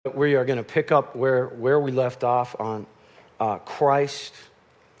We are going to pick up where we left off on Christ.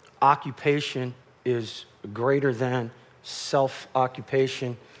 Occupation is greater than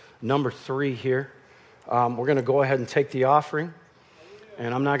self-occupation. Number 3 here. We're going to go ahead and take the offering.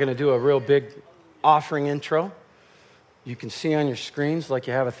 And I'm not going to do a real big offering intro. You can see on your screens, like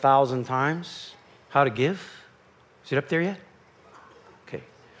you have 1,000 times, how to give. Is it up there yet? Okay.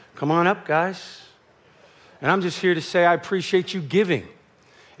 Come on up, guys. And I'm just here to say I appreciate you giving.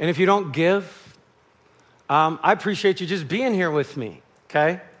 And if you don't give, I appreciate you just being here with me,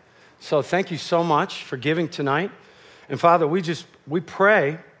 okay? So thank you so much for giving tonight. And Father, we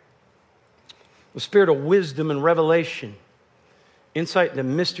pray the spirit of wisdom and revelation, insight into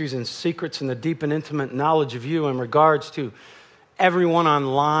mysteries and secrets and the deep and intimate knowledge of you in regards to everyone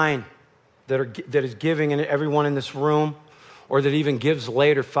online that is giving and everyone in this room or that even gives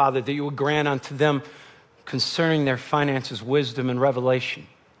later, Father, that you would grant unto them concerning their finances, wisdom and revelation.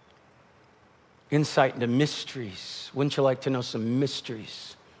 Insight into mysteries. Wouldn't you like to know some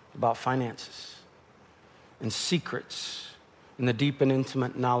mysteries about finances and secrets and the deep and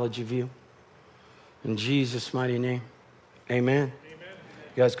intimate knowledge of you? In Jesus' mighty name, amen.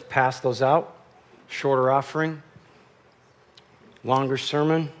 You guys can pass those out. Shorter offering, longer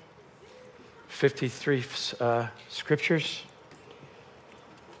sermon, 53 scriptures.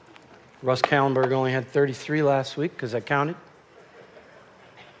 Russ Kallenberg only had 33 last week because I counted.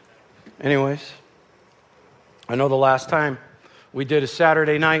 Anyways, I know the last time we did a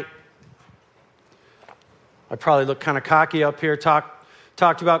Saturday night, I probably looked kind of cocky up here,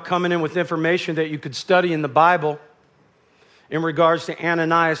 talked about coming in with information that you could study in the Bible in regards to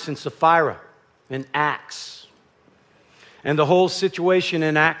Ananias and Sapphira in Acts. And the whole situation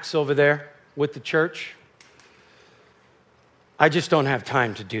in Acts over there with the church. I just don't have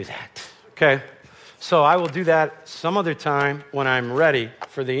time to do that, okay? So I will do that some other time when I'm ready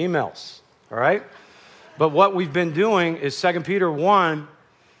for the emails, all right? But what we've been doing is 2 Peter 1,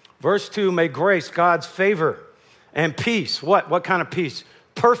 verse 2, may grace, God's favor, and peace. What kind of peace?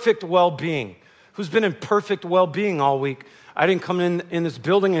 Perfect well-being. Who's been in perfect well-being all week? I didn't come in this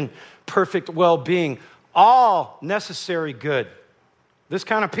building in perfect well-being. All necessary good. This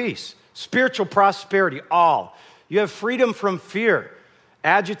kind of peace. Spiritual prosperity, all. You have freedom from fear,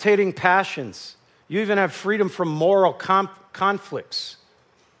 agitating passions. You even have freedom from moral conflicts.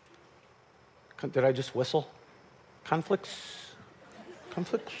 Did I just whistle? Conflicts?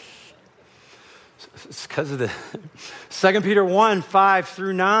 It's because of the 2 Peter 1, 5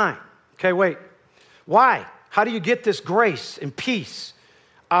 through 9. Okay, wait. Why? How do you get this grace and peace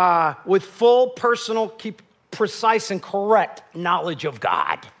with full personal, precise and correct knowledge of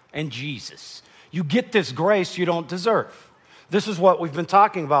God and Jesus? You get this grace you don't deserve. This is what we've been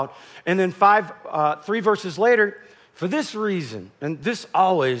talking about. And then 3 verses later, for this reason, and this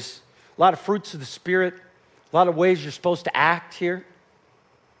always, a lot of fruits of the Spirit, a lot of ways you're supposed to act here.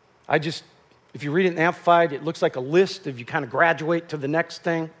 If you read it in Amplified, it looks like a list if you kind of graduate to the next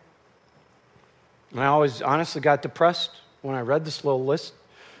thing. And I always honestly got depressed when I read this little list.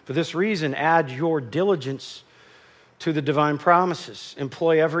 For this reason, add your diligence to the divine promises.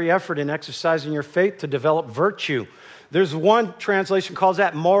 Employ every effort in exercising your faith to develop virtue. There's one translation calls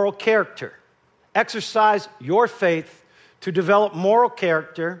that moral character. Exercise your faith to develop moral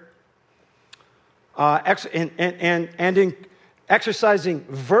character. And in exercising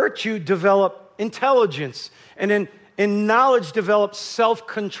virtue, develop intelligence. And in knowledge, develop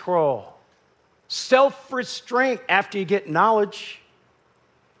self-control. Self-restraint after you get knowledge.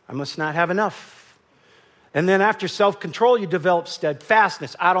 I must not have enough. And then after self-control, you develop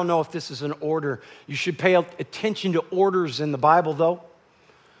steadfastness. I don't know if this is an order. You should pay attention to orders in the Bible, though.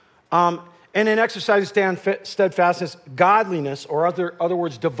 And in exercising steadfastness, godliness, or other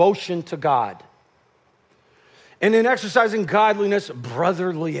words, devotion to God. And in exercising godliness,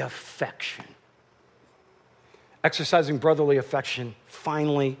 brotherly affection. Exercising brotherly affection,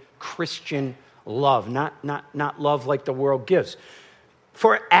 finally, Christian love, not love like the world gives.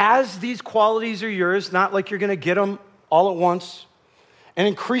 For as these qualities are yours, not like you're going to get them all at once, and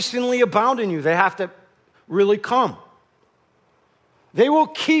increasingly abound in you, they have to really come. They will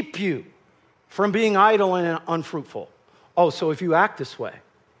keep you from being idle and unfruitful. Oh, so if you act this way,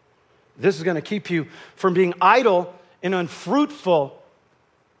 this is going to keep you from being idle and unfruitful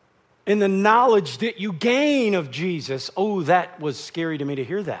in the knowledge that you gain of Jesus. Oh, that was scary to me to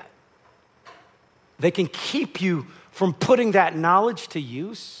hear that. They can keep you from putting that knowledge to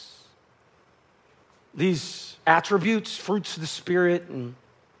use. These attributes, fruits of the Spirit, and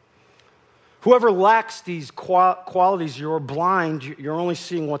whoever lacks these qualities, you're blind. You're only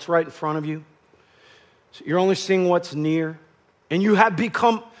seeing what's right in front of you. So you're only seeing what's near. And you have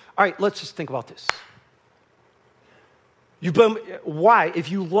become All right, let's just think about this. Why? If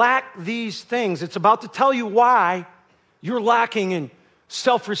you lack these things, it's about to tell you why you're lacking in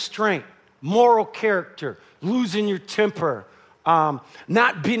self-restraint, moral character, losing your temper,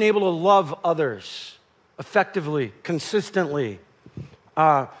 not being able to love others effectively, consistently,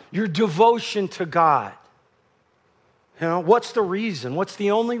 your devotion to God. You know, what's the reason? What's the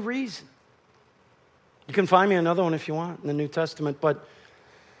only reason? You can find me another one if you want in the New Testament, but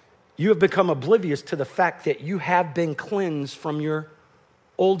you have become oblivious to the fact that you have been cleansed from your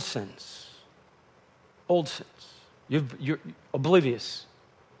old sins. Old sins. You're oblivious.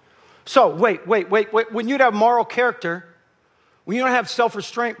 So, wait. When you have moral character, when you don't have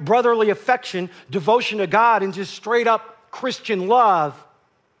self-restraint, brotherly affection, devotion to God, and just straight up Christian love,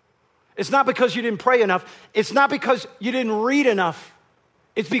 it's not because you didn't pray enough. It's not because you didn't read enough.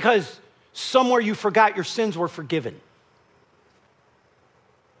 It's because somewhere you forgot your sins were forgiven.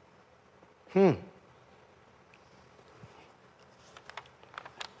 And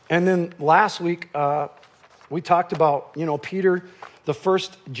then last week, we talked about, Peter, the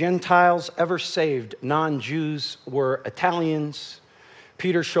first Gentiles ever saved, non-Jews, were Italians.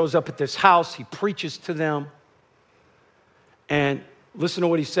 Peter shows up at this house. He preaches to them. And listen to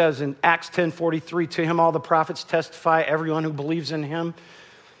what he says in Acts 10:43. To him all the prophets testify, everyone who believes in him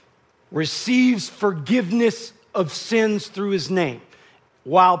receives forgiveness of sins through his name.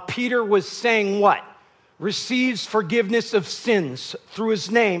 While Peter was saying what? Receives forgiveness of sins through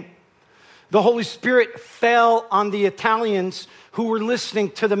his name. The Holy Spirit fell on the Italians who were listening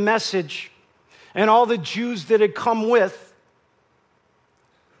to the message and all the Jews that had come with.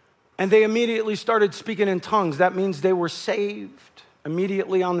 And they immediately started speaking in tongues. That means they were saved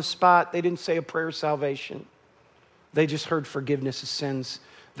immediately on the spot. They didn't say a prayer of salvation. They just heard forgiveness of sins.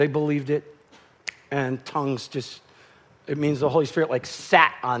 They believed it. And tongues it means the Holy Spirit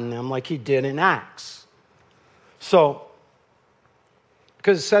sat on them like he did in Acts. So,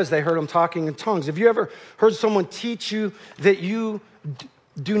 because it says they heard him talking in tongues. Have you ever heard someone teach you that you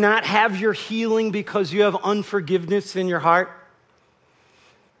do not have your healing because you have unforgiveness in your heart?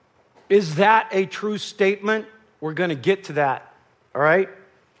 Is that a true statement? We're going to get to that, all right?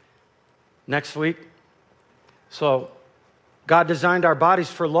 Next week. So, God designed our bodies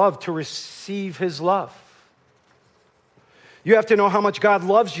for love, to receive his love. You have to know how much God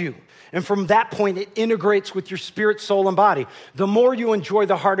loves you. And from that point, it integrates with your spirit, soul, and body. The more you enjoy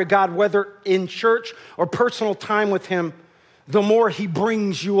the heart of God, whether in church or personal time with him, the more he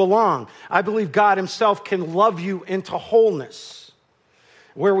brings you along. I believe God himself can love you into wholeness.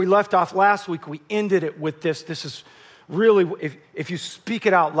 Where we left off last week, we ended it with this. This is really, if you speak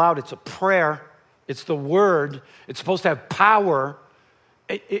it out loud, it's a prayer. It's the word. It's supposed to have power.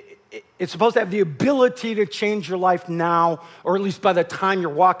 It's supposed to have the ability to change your life now, or at least by the time you're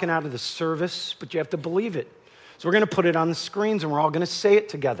walking out of the service, but you have to believe it. So we're going to put it on the screens, and we're all going to say it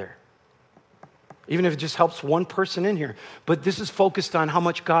together, even if it just helps one person in here. But this is focused on how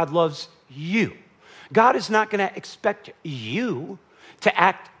much God loves you. God is not going to expect you to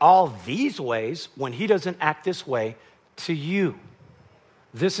act all these ways when he doesn't act this way to you.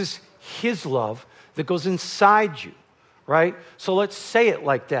 This is his love that goes inside you. Right? So let's say it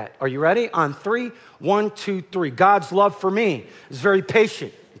like that. Are you ready? On 3, 1, 2, 3. God's love for me is very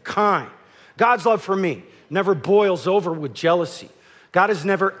patient and kind. God's love for me never boils over with jealousy. God is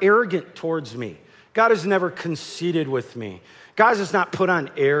never arrogant towards me. God is never conceited with me. God does not put on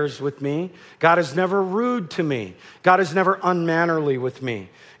airs with me. God is never rude to me. God is never unmannerly with me.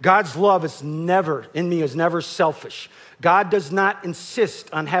 God's love is never selfish. God does not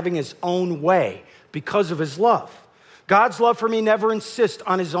insist on having his own way because of his love. God's love for me never insists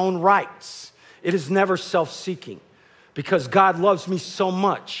on his own rights. It is never self-seeking. Because God loves me so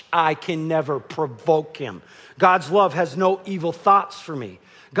much, I can never provoke him. God's love has no evil thoughts for me.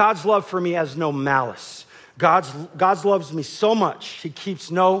 God's love for me has no malice. God loves me so much, he keeps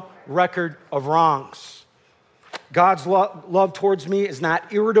no record of wrongs. God's love towards me is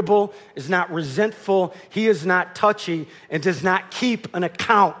not irritable, is not resentful. He is not touchy and does not keep an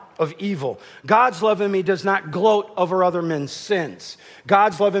account of evil. God's love in me does not gloat over other men's sins.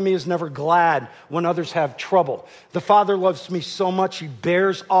 God's love in me is never glad when others have trouble. The Father loves me so much, he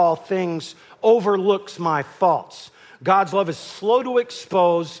bears all things, overlooks my faults. God's love is slow to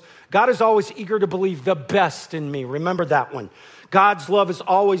expose. God is always eager to believe the best in me. Remember that one. God's love is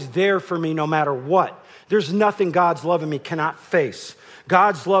always there for me no matter what. There's nothing God's love in me cannot face.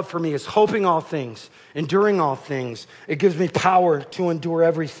 God's love for me is hoping all things, enduring all things. It gives me power to endure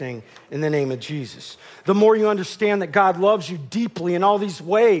everything in the name of Jesus. The more you understand that God loves you deeply in all these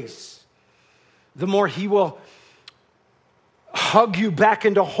ways, the more he will hug you back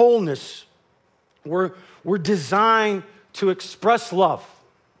into wholeness. We're designed to express love.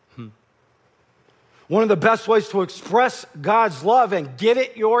 One of the best ways to express God's love and get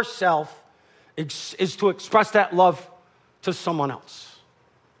it yourself is to express that love to someone else,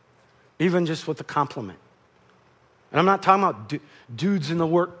 even just with a compliment. And I'm not talking about dudes in the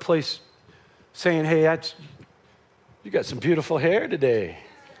workplace saying, hey, you got some beautiful hair today.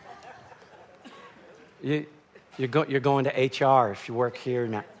 You're going to HR if you work here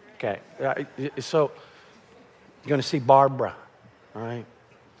now. Okay, so you're going to see Barbara, all right?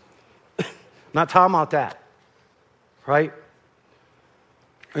 I'm not talking about that, right?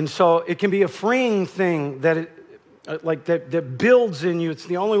 And so it can be a freeing thing that that builds in you. It's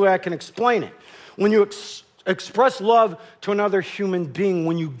the only way I can explain it. When you express love to another human being,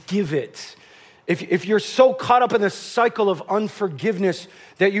 when you give it, if you're so caught up in the cycle of unforgiveness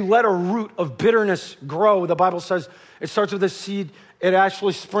that you let a root of bitterness grow, the Bible says it starts with a seed, it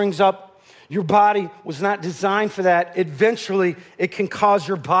actually springs up. Your body was not designed for that. Eventually, it can cause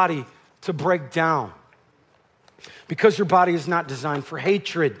your body to break down because your body is not designed for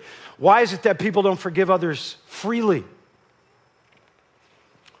hatred. Why is it that people don't forgive others freely?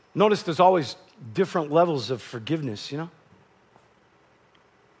 Notice there's always different levels of forgiveness, you know?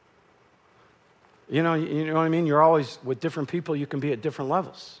 You know what I mean? You're always, with different people, you can be at different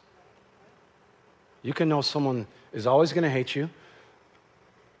levels. You can know someone is always going to hate you.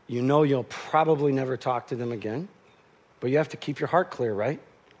 You know you'll probably never talk to them again, but you have to keep your heart clear, right?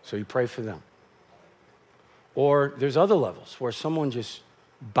 So you pray for them. Or there's other levels where someone just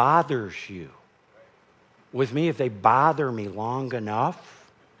bothers you. With me, if they bother me long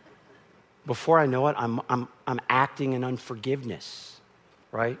enough, before I know it, I'm acting in unforgiveness,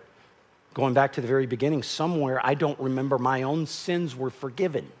 right? Going back to the very beginning, somewhere I don't remember my own sins were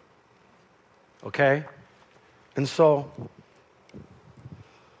forgiven, okay? And so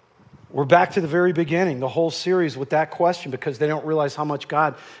we're back to the very beginning, the whole series with that question, because they don't realize how much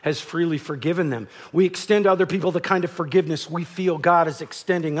God has freely forgiven them. We extend to other people the kind of forgiveness we feel God is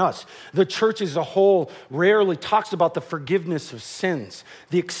extending us. The church as a whole rarely talks about the forgiveness of sins,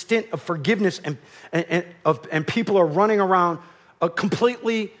 the extent of forgiveness, and people are running around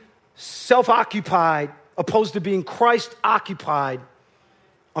completely self-occupied, opposed to being Christ-occupied.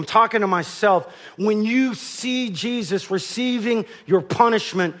 I'm talking to myself. When you see Jesus receiving your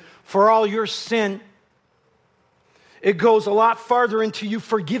punishment for all your sin, it goes a lot farther into you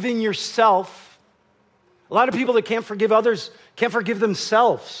forgiving yourself. A lot of people that can't forgive others can't forgive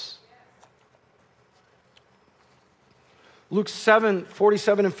themselves. Luke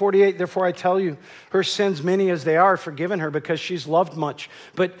 7:47 and 48, therefore I tell you, her sins, many as they are, forgiven her because she's loved much.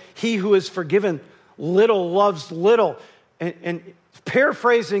 But he who is forgiven little loves little. And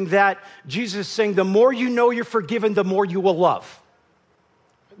paraphrasing that, Jesus is saying, the more you know you're forgiven, the more you will love.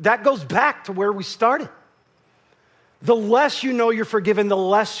 That goes back to where we started. The less you know you're forgiven, the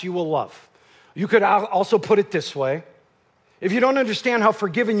less you will love. You could also put it this way. If you don't understand how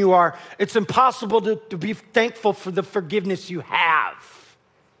forgiven you are, it's impossible to be thankful for the forgiveness you have.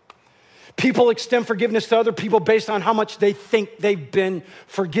 People extend forgiveness to other people based on how much they think they've been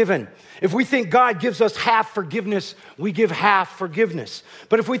forgiven. If we think God gives us half forgiveness, we give half forgiveness.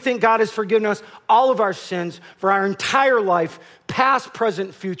 But if we think God has forgiven us all of our sins for our entire life, past,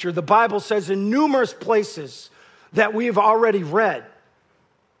 present, future, the Bible says in numerous places that we have already read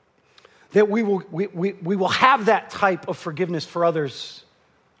that we will have that type of forgiveness for others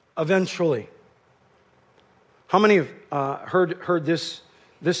eventually. How many have heard this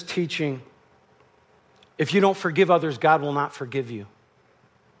teaching? If you don't forgive others, God will not forgive you.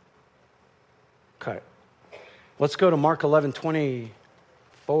 Okay. Let's go to Mark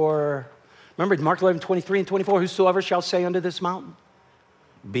 11:24. Remember Mark 11:23 and 24, whosoever shall say unto this mountain,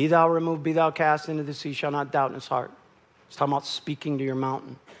 be thou removed, be thou cast into the sea, shall not doubt in his heart. It's talking about speaking to your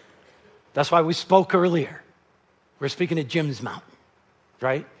mountain. That's why we spoke earlier. We're speaking to Jim's mountain,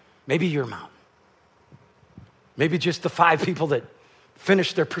 right? Maybe your mountain. Maybe just the 5 people that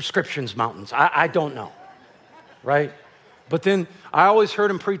finished their prescriptions mountains. I don't know, right? But then I always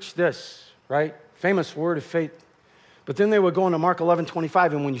heard him preach this, right? Famous word of faith. But then they would go into Mark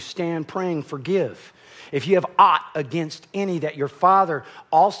 11:25, and when you stand praying, forgive. If you have aught against any, that your Father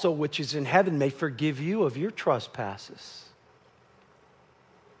also which is in heaven may forgive you of your trespasses.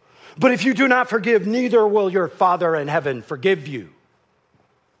 But if you do not forgive, neither will your Father in heaven forgive you.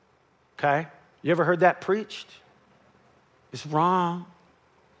 Okay? You ever heard that preached? It's wrong.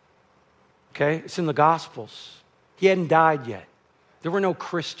 Okay? It's in the Gospels. He hadn't died yet. There were no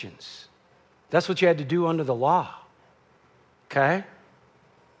Christians. That's what you had to do under the law. Okay? I'm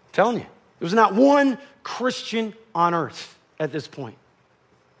telling you. There was not one Christian on earth at this point,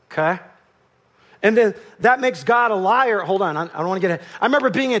 okay? And then that makes God a liar. Hold on, I don't want to get ahead. I remember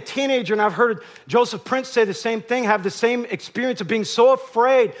being a teenager, and I've heard Joseph Prince say the same thing, have the same experience of being so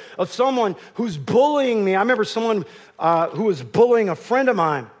afraid of someone who's bullying me. I remember someone who was bullying a friend of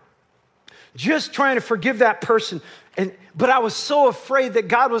mine, just trying to forgive that person. But I was so afraid that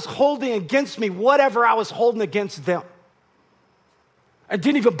God was holding against me whatever I was holding against them. I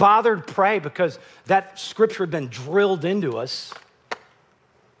didn't even bother to pray because that scripture had been drilled into us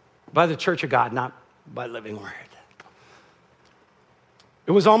by the Church of God, not by Living Word.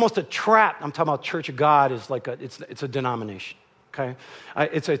 It was almost a trap. I'm talking about Church of God is like it's a denomination, okay?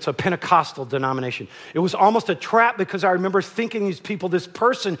 It's a Pentecostal denomination. It was almost a trap because I remember thinking these people, this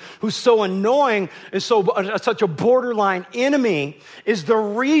person who's so annoying and such a borderline enemy is the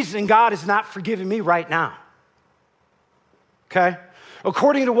reason God is not forgiving me right now, okay?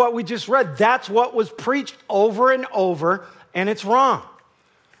 According to what we just read, that's what was preached over and over, and it's wrong.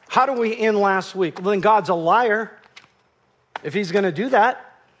 How do we end last week? Well, then God's a liar if he's going to do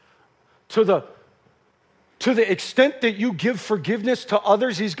that. To the extent that you give forgiveness to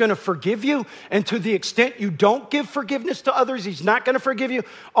others, he's going to forgive you. And to the extent you don't give forgiveness to others, he's not going to forgive you.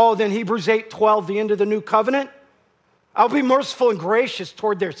 Oh, then Hebrews 8:12, the end of the new covenant. I'll be merciful and gracious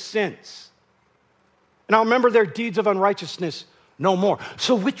toward their sins. And I'll remember their deeds of unrighteousness no more.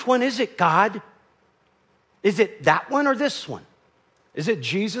 So which one is it, God? Is it that one or this one? Is it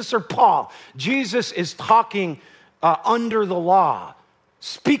Jesus or Paul? Jesus is talking under the law,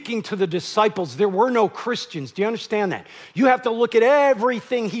 speaking to the disciples. There were no Christians. Do you understand that? You have to look at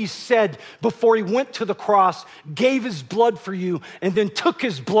everything he said before he went to the cross, gave his blood for you, and then took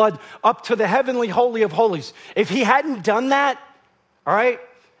his blood up to the heavenly holy of holies. If he hadn't done that, all right,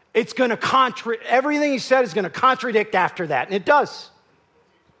 it's going to everything he said is going to contradict after that, and it does.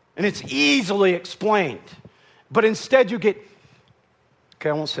 And it's easily explained. But instead you get, okay,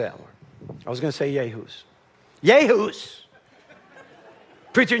 I won't say that word. I was going to say yahoos. Yahoos.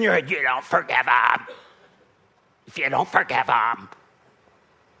 Preacher in your head, you don't forgive them. If you don't forgive them,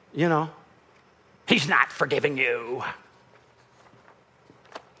 you know, he's not forgiving you.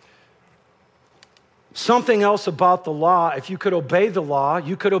 Something else about the law, if you could obey the law,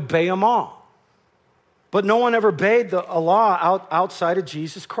 you could obey them all. But no one ever obeyed a law outside of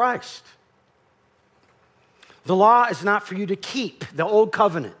Jesus Christ. The law is not for you to keep, the old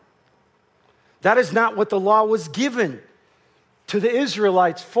covenant. That is not what the law was given to the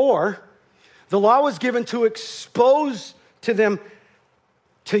Israelites for. The law was given to expose to them,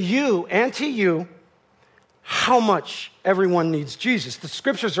 to you and to you, how much everyone needs Jesus. The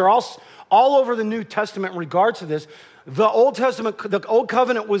scriptures are all over the New Testament in regard to this. The Old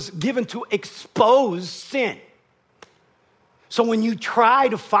Covenant was given to expose sin. So when you try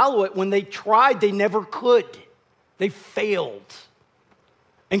to follow it, when they tried, they never could. They failed.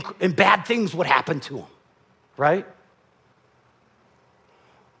 And bad things would happen to them, right?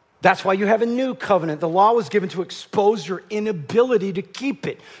 That's why you have a new covenant. The law was given to expose your inability to keep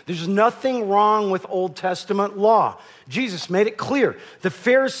it. There's nothing wrong with Old Testament law. Jesus made it clear. The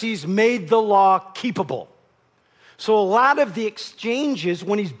Pharisees made the law keepable. So a lot of the exchanges,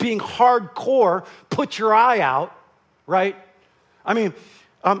 when he's being hardcore, put your eye out, right? I mean,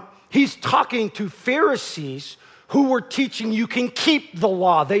 he's talking to Pharisees who were teaching you can keep the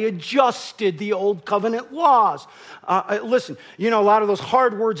law. They adjusted the old covenant laws. Listen, you know, a lot of those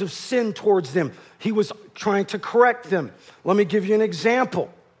hard words of sin towards them, he was trying to correct them. Let me give you an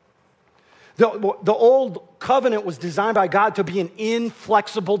example. The old covenant was designed by God to be an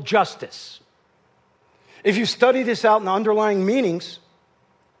inflexible justice. If you study this out in the underlying meanings,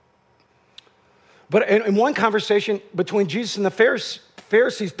 but in one conversation between Jesus and the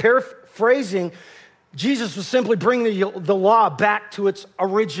Pharisees, paraphrasing, Jesus was simply bringing the law back to its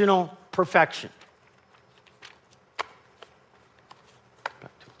original perfection.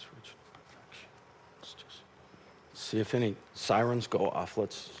 Back to its original perfection. Let's just see if any sirens go off.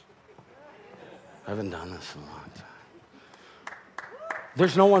 I haven't done this in a long time.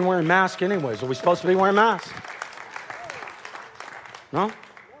 There's no one wearing masks anyways. Are we supposed to be wearing masks? No?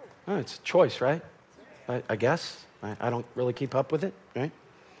 Oh, it's a choice, right? I guess. I don't really keep up with it, right?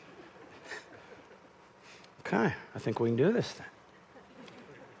 Okay, I think we can do this then.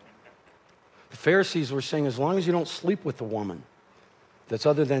 The Pharisees were saying, as long as you don't sleep with a woman that's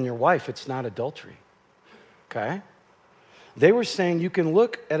other than your wife, it's not adultery. Okay? They were saying you can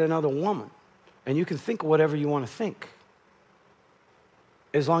look at another woman and you can think whatever you want to think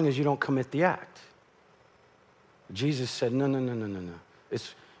as long as you don't commit the act. Jesus said, no.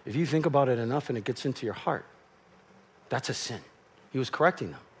 If you think about it enough and it gets into your heart, that's a sin. He was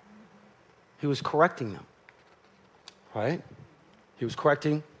correcting them. Right? He was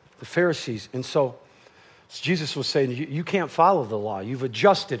correcting the Pharisees. And so Jesus was saying, you can't follow the law. You've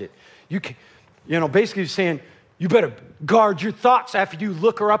adjusted it. Basically he's saying, you better guard your thoughts after you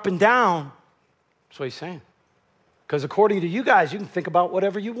look her up and down. That's what he's saying. Because according to you guys, you can think about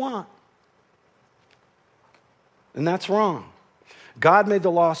whatever you want. And that's wrong. God made the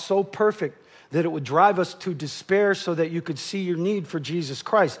law so perfect that it would drive us to despair so that you could see your need for Jesus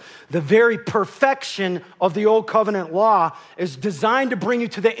Christ. The very perfection of the old covenant law is designed to bring you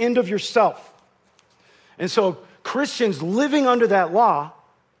to the end of yourself. And so Christians living under that law,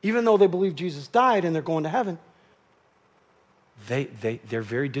 even though they believe Jesus died and they're going to heaven, they're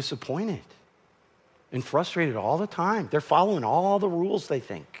very disappointed and frustrated all the time. They're following all the rules, they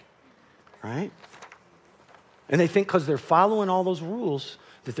think, right? And they think because they're following all those rules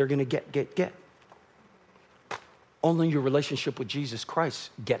that they're going to get. Only your relationship with Jesus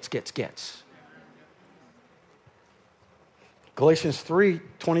Christ gets. Galatians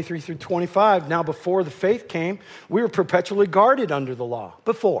 3:23 through 25, now before the faith came, we were perpetually guarded under the law.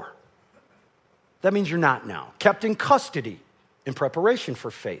 Before. That means you're not now. Kept in custody in preparation for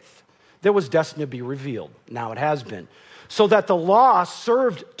faith that was destined to be revealed. Now it has been. So that the law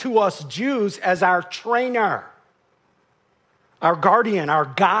served to us Jews as our trainer, our guardian, our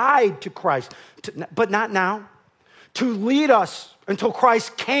guide to Christ, but not now. To lead us until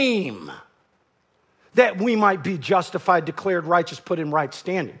Christ came, that we might be justified, declared righteous, put in right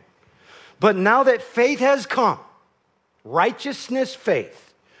standing. But now that faith has come, righteousness,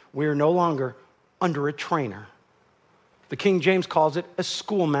 faith, we are no longer under a trainer. The King James calls it a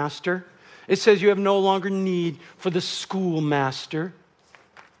schoolmaster. It says you have no longer need for the schoolmaster.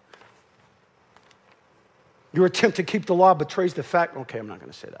 Your attempt to keep the law betrays the fact. Okay, I'm not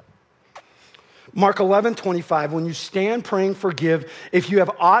going to say that. Mark 11:25, when you stand praying, forgive if you have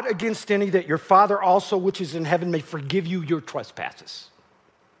aught against any, that your Father also which is in heaven may forgive you your trespasses.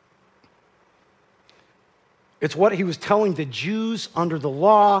 It's what he was telling the Jews under the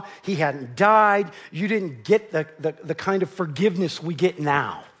law. He hadn't died. You didn't get the kind of forgiveness we get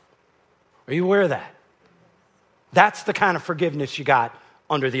now. Are you aware of that? That's the kind of forgiveness you got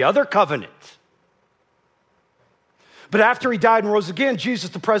under the other covenant. But after he died and rose again, Jesus,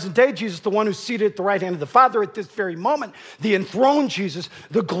 the present day Jesus, the one who's seated at the right hand of the Father at this very moment, the enthroned Jesus,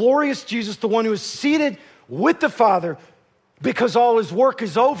 the glorious Jesus, the one who is seated with the Father because all his work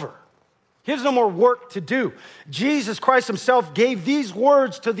is over. He has no more work to do. Jesus Christ himself gave these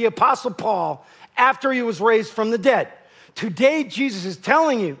words to the Apostle Paul after he was raised from the dead. Today, Jesus is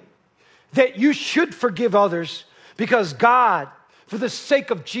telling you that you should forgive others because God, for the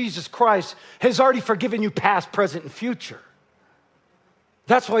sake of Jesus Christ, has already forgiven you past, present, and future.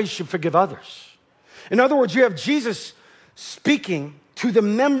 That's why you should forgive others. In other words, you have Jesus speaking to the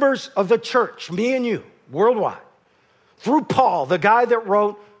members of the church, me and you, worldwide, through Paul, the guy that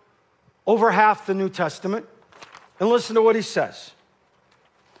wrote over half the New Testament. And listen to what he says.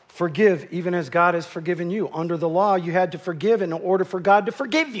 Forgive even as God has forgiven you. Under the law, you had to forgive in order for God to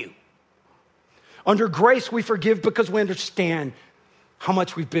forgive you. Under grace, we forgive because we understand how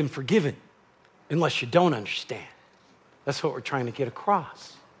much we've been forgiven, unless you don't understand. That's what we're trying to get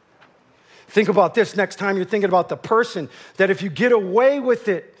across. Think about this next time you're thinking about the person that if you get away with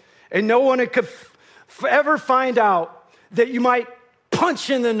it and no one could ever find out, that you might punch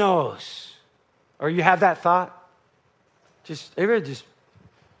in the nose. Or you have that thought? Just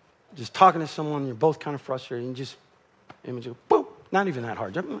talking to someone, you're both kind of frustrated, and just boom, not even that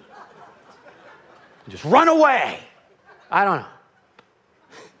hard. Just run away. I don't know.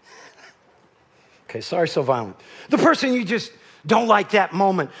 Okay, sorry, so violent. The person you just don't like that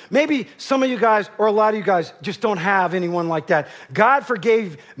moment. Maybe some of you guys, or a lot of you guys, just don't have anyone like that. God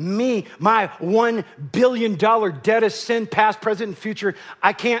forgave me my $1 billion debt of sin, past, present, and future.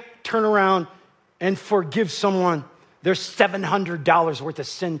 I can't turn around and forgive someone their $700 worth of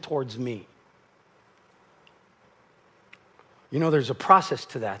sin towards me. You know, there's a process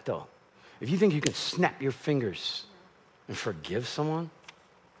to that, though. If you think you can snap your fingers and forgive someone,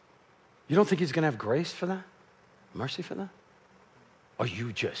 you don't think he's going to have grace for that? Mercy for that? Or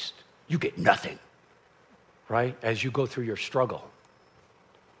you get nothing, right? As you go through your struggle.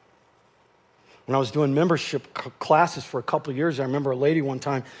 When I was doing membership classes for a couple of years, I remember a lady one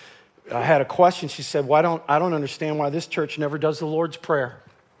time, I had a question. She said, I don't understand why this church never does the Lord's Prayer.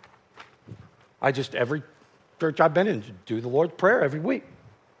 Every church I've been in, do the Lord's Prayer every week.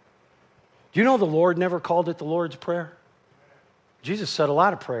 Do you know the Lord never called it the Lord's Prayer? Jesus said a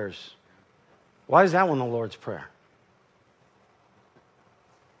lot of prayers. Why is that one the Lord's Prayer?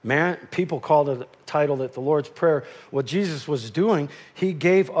 Man, people titled it the Lord's Prayer. What Jesus was doing, he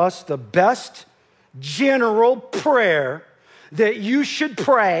gave us the best general prayer that you should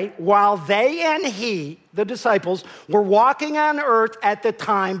pray while they and he, the disciples, were walking on earth at the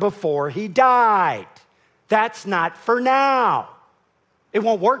time before he died. That's not for now. It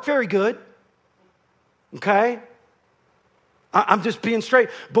won't work very good. Okay? I'm just being straight.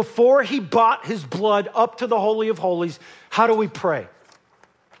 Before he bought his blood up to the Holy of Holies, how do we pray?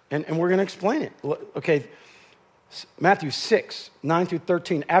 And we're going to explain it. Okay, Matthew 6, 9 through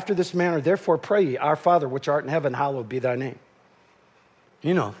 13. After this manner, therefore pray ye, Our Father, which art in heaven, hallowed be thy name.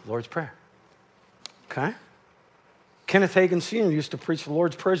 You know, Lord's Prayer. Okay? Kenneth Hagin Sr. used to preach the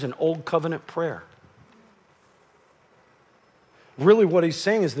Lord's Prayer as an old covenant prayer. Really what he's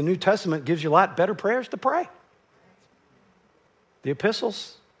saying is the New Testament gives you a lot better prayers to pray. The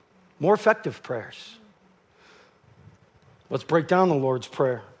epistles, more effective prayers. Let's break down the Lord's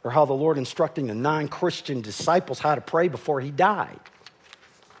Prayer, or how the Lord instructing the non-Christian disciples how to pray before he died.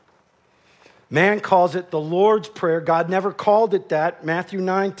 Man calls it the Lord's Prayer. God never called it that. Matthew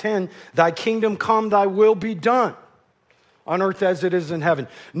 9:10, thy kingdom come, thy will be done on earth as it is in heaven.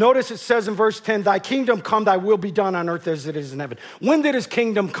 Notice it says in verse 10, thy kingdom come, thy will be done on earth as it is in heaven. When did his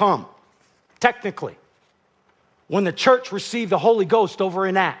kingdom come? Technically, when the church received the Holy Ghost over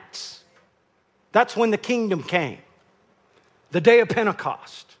in Acts. That's when the kingdom came. The day of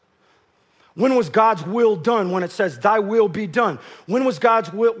Pentecost. When was God's will done? When it says, thy will be done. When was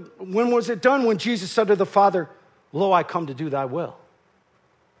God's will, when was it done? When Jesus said to the Father, lo, I come to do thy will.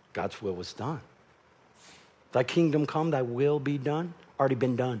 God's will was done. Thy kingdom come, thy will be done. Already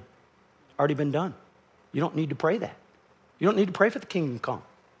been done. Already been done. You don't need to pray that. You don't need to pray for the kingdom come.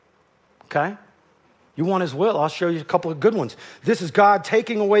 Okay? You want his will? I'll show you a couple of good ones. This is God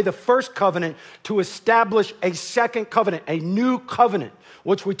taking away the first covenant to establish a second covenant, a new covenant,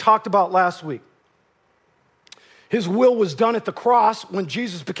 which we talked about last week. His will was done at the cross when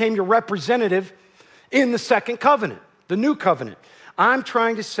Jesus became your representative in the second covenant, the new covenant. What I'm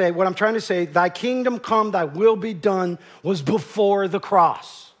trying to say, thy kingdom come, thy will be done, was before the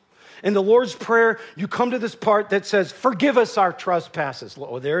cross. In the Lord's Prayer, you come to this part that says, forgive us our trespasses.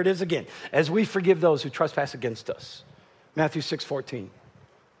 Oh, there it is again. As we forgive those who trespass against us. Matthew 6:14.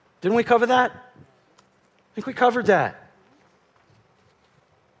 Didn't we cover that? I think we covered that.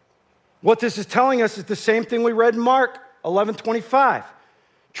 What this is telling us is the same thing we read in Mark 11:25.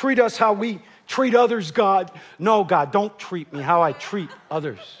 Treat us how we treat others, God. No, God, don't treat me how I treat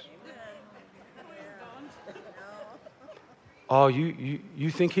others. Oh, you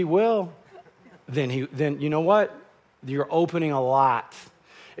think he will? Then you know what? You're opening a lot.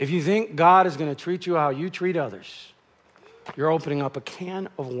 If you think God is going to treat you how you treat others, you're opening up a can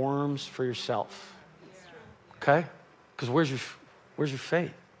of worms for yourself. Okay? Because where's your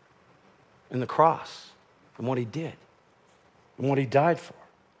faith? In the cross and what he did and what he died for.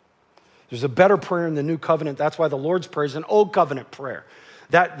 There's a better prayer in the new covenant. That's why the Lord's Prayer is an old covenant prayer.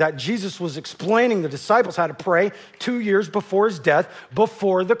 That Jesus was explaining the disciples how to pray 2 years before his death,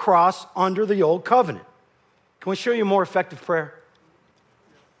 before the cross, under the old covenant. Can we show you a more effective prayer?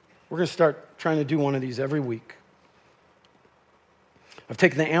 We're going to start trying to do one of these every week. I've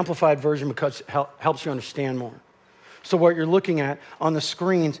taken the Amplified version because it helps you understand more. So what you're looking at on the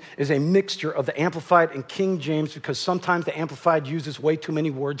screens is a mixture of the Amplified and King James, because sometimes the Amplified uses way too many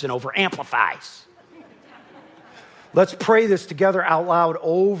words and over-amplifies. Let's pray this together out loud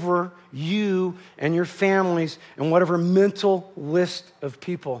over you and your families and whatever mental list of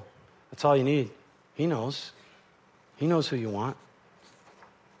people. That's all you need. He knows. He knows who you want.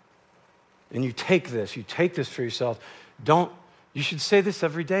 And you take this for yourself. You should say this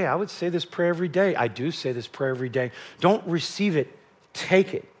every day. I would say this prayer every day. I do say this prayer every day. Don't receive it,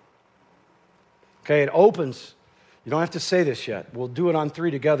 take it. Okay, it opens. You don't have to say this yet. We'll do it on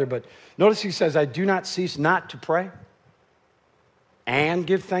 3 together, but notice he says, I do not cease not to pray and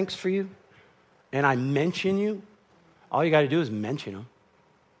give thanks for you, and I mention you. All you got to do is mention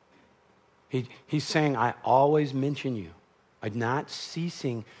him. He's saying, I always mention you. I'm not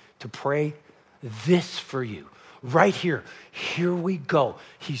ceasing to pray this for you. Right here. Here we go.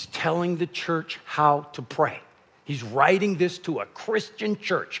 He's telling the church how to pray. He's writing this to a Christian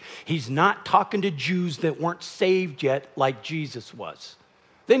church. He's not talking to Jews that weren't saved yet like Jesus was.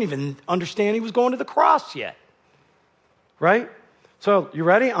 They didn't even understand he was going to the cross yet. Right? So, you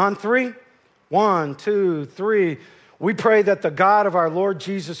ready? On 3? 1, 2, 3. We pray that the God of our Lord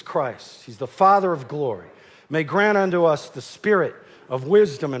Jesus Christ, he's the Father of glory, may grant unto us the spirit of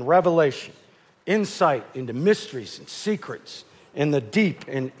wisdom and revelation, insight into mysteries and secrets, and the deep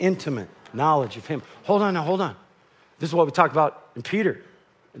and intimate knowledge of him. Hold on. This is what we talked about in Peter.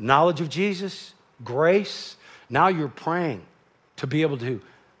 Knowledge of Jesus, grace. Now you're praying to be able to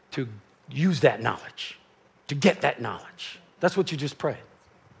use that knowledge, to get that knowledge. That's what you just prayed.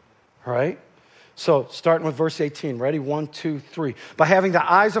 All right? So starting with verse 18. Ready? 1, 2, 3. By having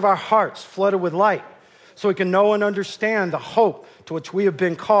the eyes of our hearts flooded with light, so we can know and understand the hope to which we have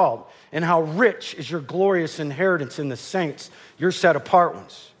been called, and how rich is your glorious inheritance in the saints, your set apart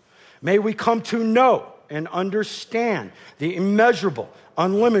ones. May we come to know and understand the immeasurable,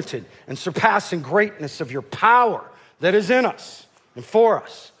 unlimited, and surpassing greatness of your power that is in us and for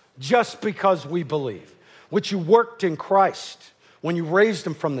us, just because we believe, which you worked in Christ when you raised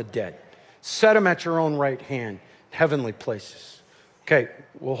him from the dead, set him at your own right hand, heavenly places. Okay,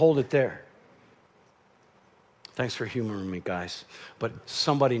 we'll hold it there. Thanks for humoring me, guys. But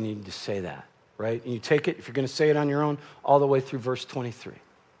somebody needed to say that, right? And you take it, if you're going to say it on your own, all the way through verse 23.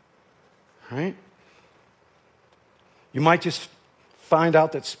 All right? You might just find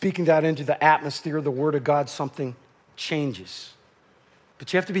out that speaking that into the atmosphere of the Word of God, something changes.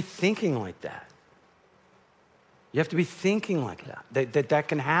 But you have to be thinking like that. You have to be thinking like that. That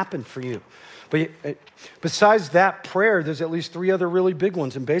can happen for you. But besides that prayer, there's at least 3 other really big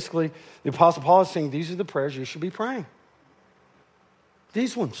ones. And basically, the Apostle Paul is saying these are the prayers you should be praying.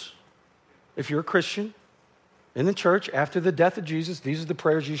 These ones. If you're a Christian in the church after the death of Jesus, these are the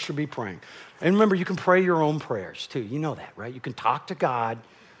prayers you should be praying. And remember, you can pray your own prayers too. You know that, right? You can talk to God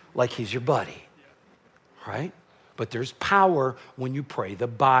like he's your buddy, right? But there's power when you pray the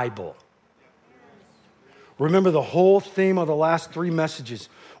Bible. Remember the whole theme of the last 3 messages.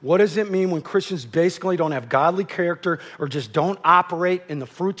 What does it mean when Christians basically don't have godly character or just don't operate in the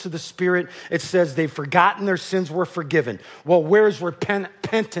fruits of the Spirit? It says they've forgotten their sins were forgiven. Well, where's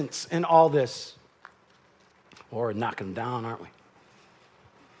repentance in all this? Well, we're knocking them down, aren't we?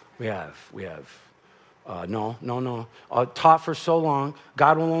 We have. No. Taught for so long,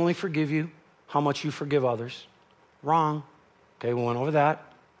 God will only forgive you how much you forgive others. Wrong. Okay, we went over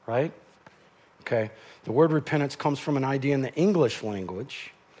that, right? Okay, the word repentance comes from an idea in the English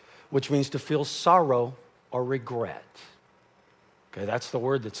language, which means to feel sorrow or regret. Okay, that's the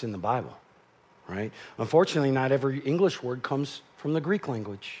word that's in the Bible, right? Unfortunately, not every English word comes from the Greek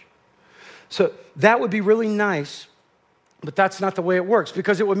language. So that would be really nice, but that's not the way it works,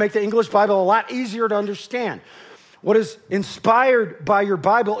 because it would make the English Bible a lot easier to understand. What is inspired by your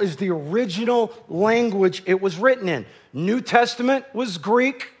Bible is the original language it was written in. New Testament was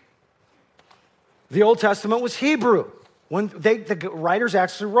Greek. The Old Testament was Hebrew when the writers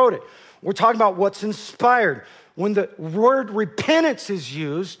actually wrote it. We're talking about what's inspired. When the word repentance is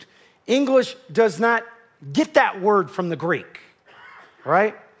used, English does not get that word from the Greek,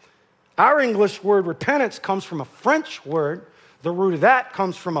 right? Our English word repentance comes from a French word. The root of that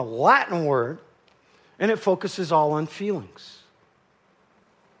comes from a Latin word, and it focuses all on feelings.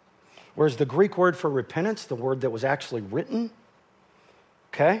 Whereas the Greek word for repentance, the word that was actually written,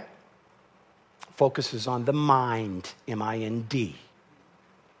 okay, focuses on the mind, M-I-N-D.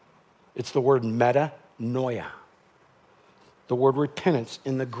 It's the word metanoia. The word repentance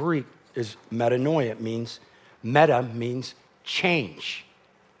in the Greek is metanoia. Meta means change.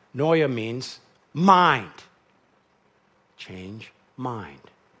 Noia means mind. Change mind.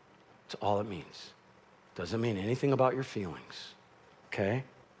 That's all it means. Doesn't mean anything about your feelings, okay?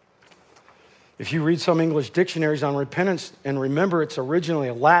 If you read some English dictionaries on repentance, and remember it's originally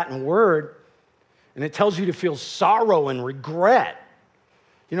a Latin word, and it tells you to feel sorrow and regret.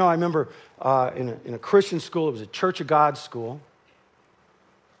 You know, I remember in a Christian school, it was a Church of God school.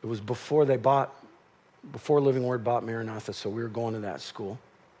 It was before Living Word bought Maranatha, so we were going to that school.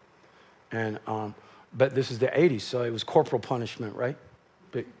 And but this is the 80s, so it was corporal punishment, right?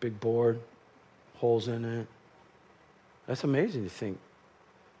 Big board, holes in it. That's amazing to think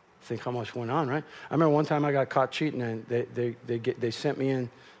how much went on, right? I remember one time I got caught cheating, and they sent me in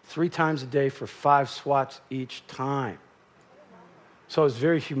 3 times a day for 5 swats each time. So it was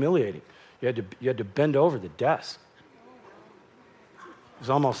very humiliating. You had to bend over the desk. It was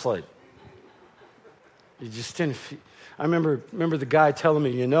almost like you just didn't feel. I remember the guy telling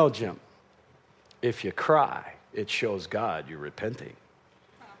me, Jim, if you cry, it shows God you're repenting.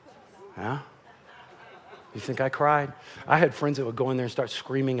 Huh? You think I cried? I had friends that would go in there and start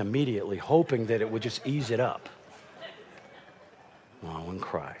screaming immediately, hoping that it would just ease it up. No, I wouldn't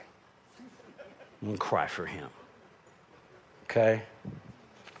cry. I wouldn't cry for him. Okay?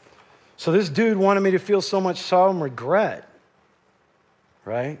 So this dude wanted me to feel so much sorrow and regret,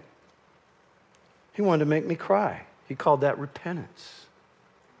 right? He wanted to make me cry. He called that repentance.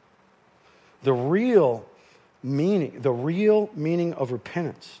 The real meaning of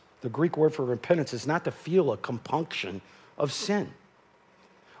repentance, the Greek word for repentance, is not to feel a compunction of sin.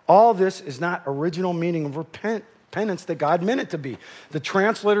 All this is not original meaning of repent repentance that God meant it to be. The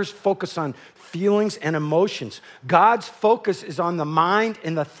translators focus on feelings and emotions. God's focus is on the mind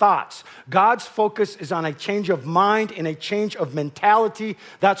and the thoughts. God's focus is on a change of mind and a change of mentality.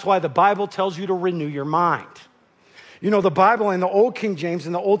 That's why the Bible tells you to renew your mind. You know, the Bible in the Old King James,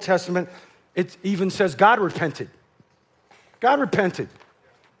 in the Old Testament, it even says God repented. God repented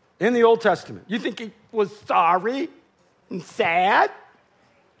in the Old Testament. You think he was sorry and sad?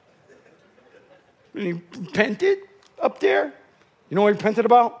 And he repented up there? You know what he repented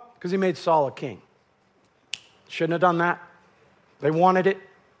about? Because he made Saul a king. Shouldn't have done that. They wanted it.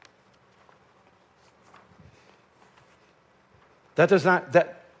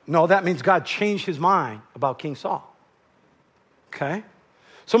 That means God changed his mind about King Saul. Okay?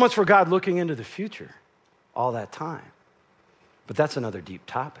 So much for God looking into the future all that time. But that's another deep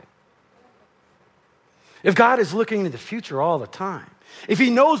topic. If God is looking into the future all the time, if he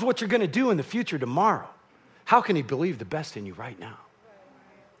knows what you're going to do in the future tomorrow, how can he believe the best in you right now?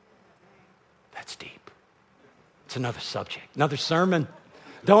 That's deep. It's another subject, another sermon.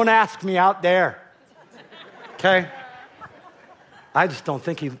 Don't ask me out there. Okay? I just don't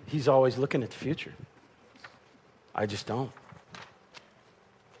think he's always looking at the future. I just don't.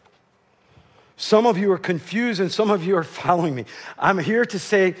 Some of you are confused and some of you are following me. I'm here to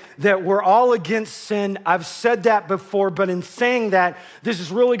say that we're all against sin. I've said that before, but in saying that, this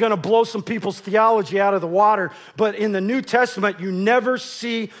is really going to blow some people's theology out of the water. But in the New Testament, you never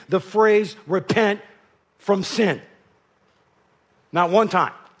see the phrase repent from sin. Not one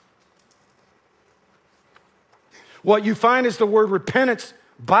time. What you find is the word repentance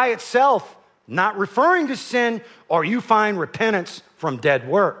by itself, not referring to sin, or you find repentance from dead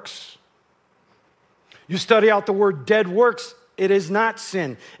works. You study out the word dead works, it is not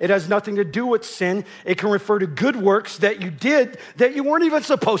sin. It has nothing to do with sin. It can refer to good works that you did that you weren't even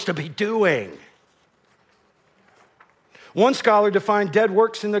supposed to be doing. One scholar defined dead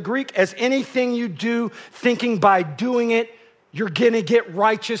works in the Greek as anything you do thinking by doing it, you're going to get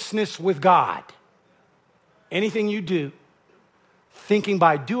righteousness with God. Anything you do thinking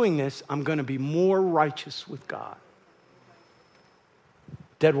by doing this, I'm going to be more righteous with God.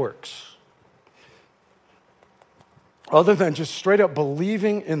 Dead works. Other than just straight up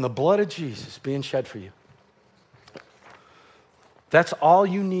believing in the blood of Jesus being shed for you. That's all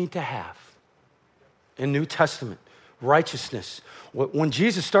you need to have in New Testament. Righteousness. When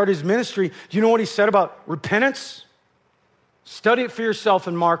Jesus started his ministry, do you know what he said about repentance? Study it for yourself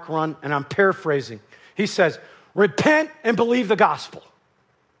in Mark 1, and I'm paraphrasing. He says, repent and believe the gospel.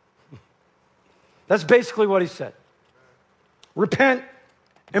 That's basically what he said. Repent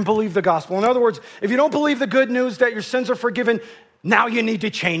and believe the gospel. In other words, if you don't believe the good news that your sins are forgiven, now you need to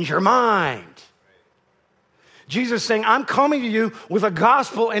change your mind. Jesus is saying, I'm coming to you with a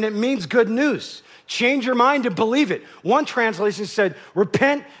gospel and it means good news. Change your mind and believe it. One translation said,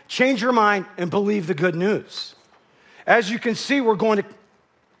 repent, change your mind, and believe the good news. As you can see, we're going to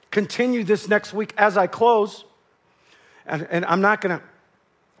continue this next week as I close. And I'm not going to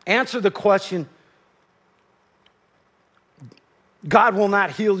answer the question, God will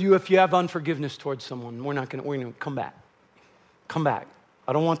not heal you if you have unforgiveness towards someone. We're going to come back. Come back.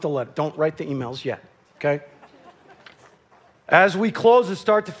 I don't want the letter. Don't write the emails yet, okay? As we close and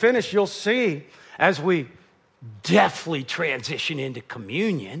start to finish, you'll see as we deftly transition into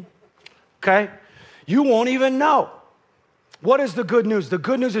communion, okay, you won't even know. What is the good news? The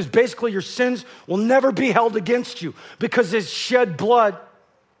good news is basically your sins will never be held against you because his shed blood,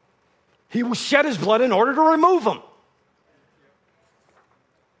 he will shed his blood in order to remove them.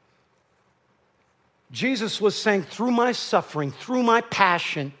 Jesus was saying, through my suffering, through my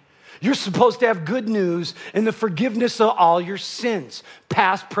passion, you're supposed to have good news and the forgiveness of all your sins,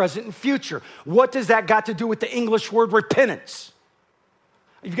 past, present, and future. What does that got to do with the English word repentance?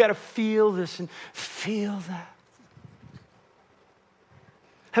 You've got to feel this and feel that.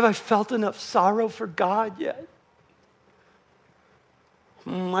 Have I felt enough sorrow for God yet?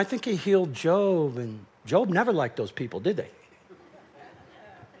 I think he healed Job, and Job never liked those people, did they?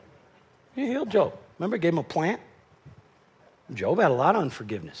 He healed Job. Remember, he gave him a plant? Job had a lot of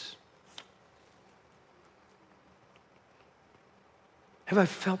unforgiveness.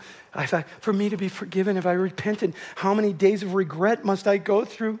 For me to be forgiven, have I repented? How many days of regret must I go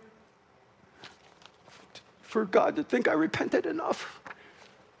through for God to think I repented enough?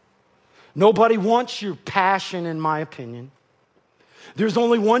 Nobody wants your passion, in my opinion. There's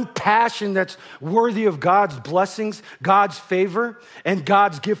only one passion that's worthy of God's blessings, God's favor, and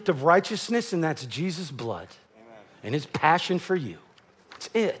God's gift of righteousness, and that's Jesus' blood. Amen. And his passion for you. That's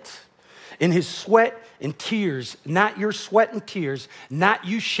it. in his sweat and tears, not your sweat and tears, not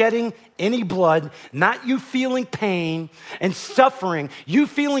you shedding any blood, not you feeling pain and suffering. You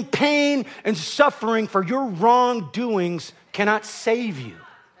feeling pain and suffering for your wrongdoings cannot save you.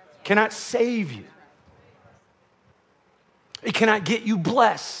 Cannot save you. It cannot get you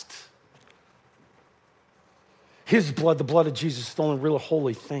blessed. His blood, the blood of Jesus, is the only real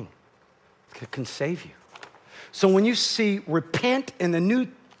holy thing that can save you. So when you see repent in the New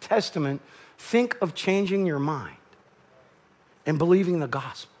Testament, think of changing your mind and believing the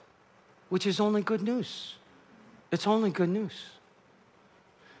gospel, which is only good news. It's only good news.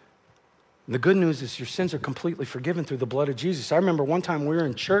 The good news is your sins are completely forgiven through the blood of Jesus. I remember one time we were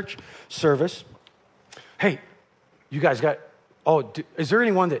in church service. Hey, you guys is there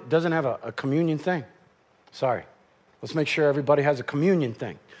anyone that doesn't have a communion thing? Sorry. Let's make sure everybody has a communion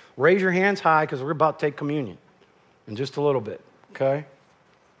thing. Raise your hands high because we're about to take communion in just a little bit, okay?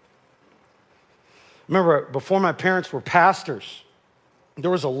 Remember, before my parents were pastors, there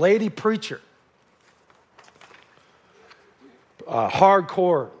was a lady preacher,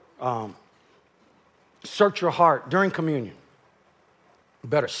 hardcore, search your heart during communion. You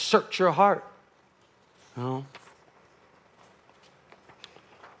better search your heart. You know?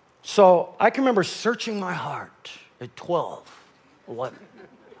 So I can remember searching my heart at 12, 11.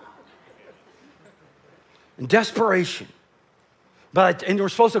 In desperation. And we're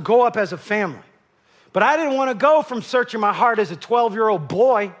supposed to go up as a family. But I didn't want to go from searching my heart as a 12-year-old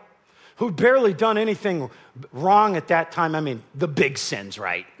boy who'd barely done anything wrong at that time. I mean, the big sins,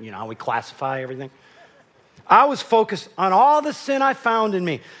 right? You know, we classify everything. I was focused on all the sin I found in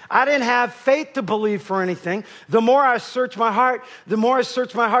me. I didn't have faith to believe for anything. The more I searched my heart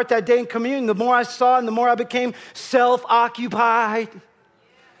that day in communion, the more I saw and the more I became self-occupied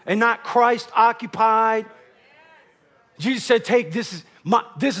and not Christ-occupied. Jesus said, this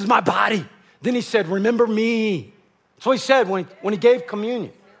is my body. Then he said, remember me. That's what he said when he gave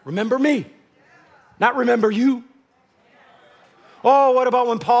communion. Remember me, not remember you. Oh, what about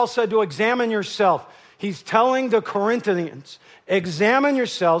when Paul said to examine yourself? He's telling the Corinthians, examine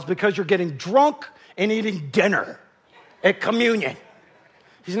yourselves because you're getting drunk and eating dinner at communion.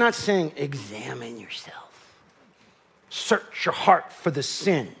 He's not saying examine yourself. Search your heart for the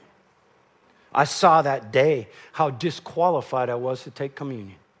sin. I saw that day how disqualified I was to take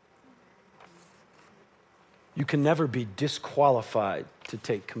communion. You can never be disqualified to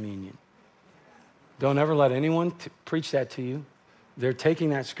take communion. Don't ever let anyone preach that to you. They're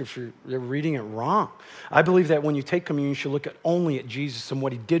taking that scripture, they're reading it wrong. I believe that when you take communion, you should look only at Jesus and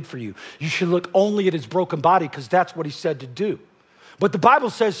what he did for you. You should look only at his broken body because that's what he said to do. But the Bible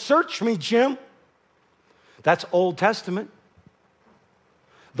says, search me, Jim. That's Old Testament.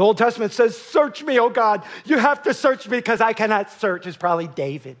 The Old Testament says, search me, oh God. You have to search me because I cannot search. It's probably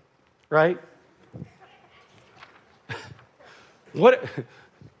David, right?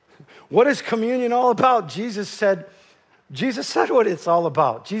 What is communion all about? Jesus said what it's all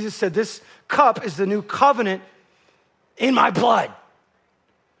about. Jesus said, this cup is the new covenant in my blood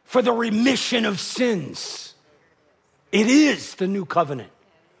for the remission of sins. It is the new covenant.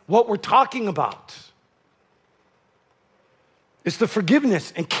 What we're talking about is the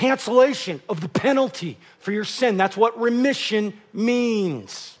forgiveness and cancellation of the penalty for your sin. That's what remission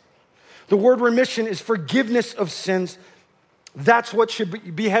means. The word remission is forgiveness of sins. That's what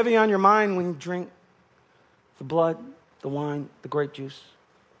should be heavy on your mind when you drink the blood, the wine, the grape juice.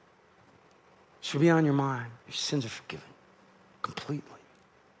 It should be on your mind. Your sins are forgiven completely.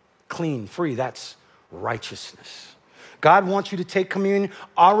 Clean, free, that's righteousness. God wants you to take communion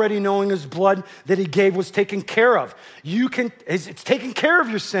already knowing his blood that he gave was taken care of. It's taking care of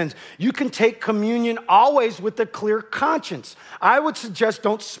your sins. You can take communion always with a clear conscience. I would suggest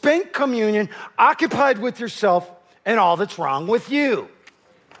don't spend communion occupied with yourself and all that's wrong with you.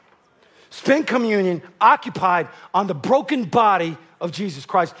 Spend communion occupied on the broken body of Jesus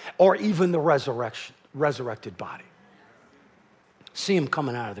Christ or even the resurrected body. See him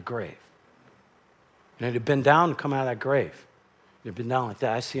coming out of the grave. And it had been down and come out of that grave. It had been down like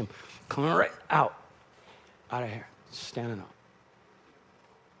that. I see him coming right out of here, standing up.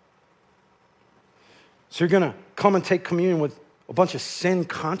 So you're going to come and take communion with a bunch of sin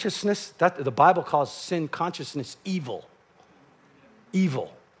consciousness. That the Bible calls sin consciousness evil.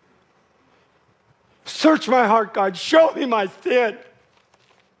 Evil. Search my heart, God. Show me my sin.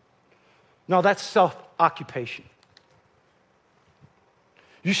 No, that's self-occupation.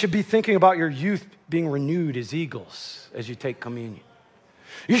 You should be thinking about your youth being renewed as eagles as you take communion.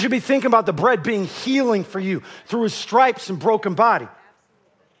 You should be thinking about the bread being healing for you through his stripes and broken body.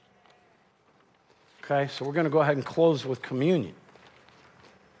 Okay, so we're going to go ahead and close with communion.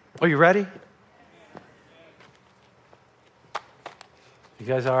 Are you ready? You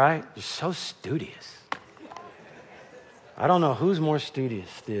guys all right? You're so studious. I don't know who's more studious,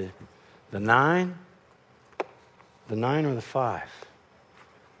 the 9 or the 5.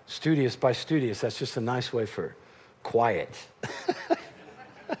 Studious by studious, that's just a nice way for quiet.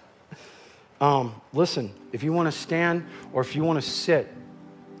 Listen, if you want to stand or if you want to sit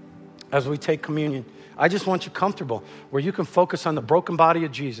as we take communion, I just want you comfortable where you can focus on the broken body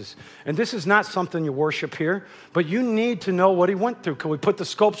of Jesus. And this is not something you worship here, but you need to know what he went through. Can we put the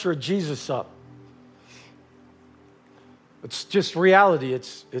sculpture of Jesus up? It's just reality.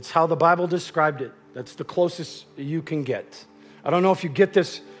 It's how the Bible described it. That's the closest you can get. I don't know if you get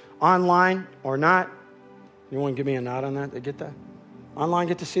this online or not. You want to give me a nod on that? They get that? Online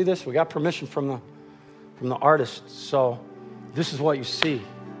get to see this? We got permission from the artist. So this is what you see.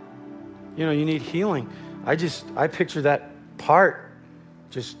 You know, you need healing. I picture that part.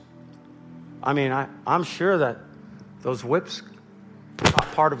 I'm sure that those whips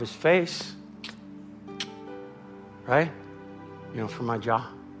got part of his face. Right? You know, from my jaw.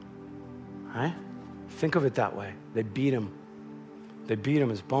 Right? Think of it that way. They beat him. They beat him.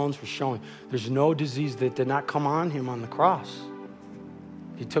 His bones were showing. There's no disease that did not come on him on the cross.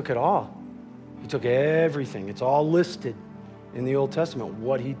 He took it all. He took everything. It's all listed in the Old Testament,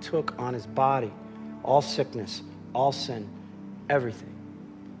 what he took on his body. All sickness, all sin, everything.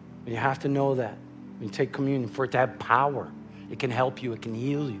 And you have to know that. When you take communion, for it to have power, it can help you, it can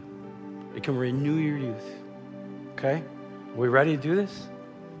heal you. It can renew your youth. Okay? Are we ready to do this?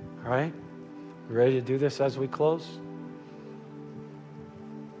 All right? You ready to do this as we close?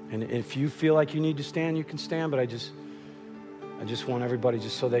 And if you feel like you need to stand, you can stand, but I just want everybody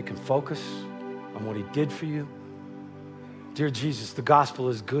just so they can focus on what he did for you. Dear Jesus, the gospel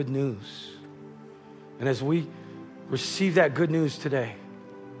is good news. And as we receive that good news today,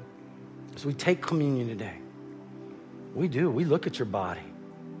 as we take communion today, we look at your body.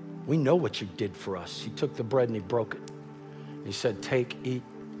 We know what you did for us. He took the bread and he broke it. He said, take, eat.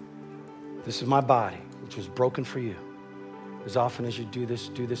 This is my body, which was broken for you. As often as you do this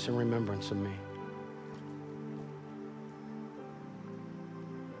in remembrance of me.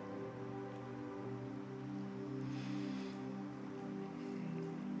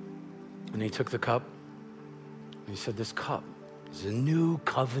 And he took the cup, and he said, this cup is a new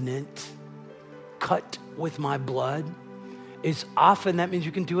covenant cut with my blood. That means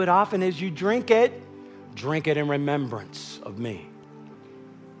you can do it often as you drink it in remembrance of me.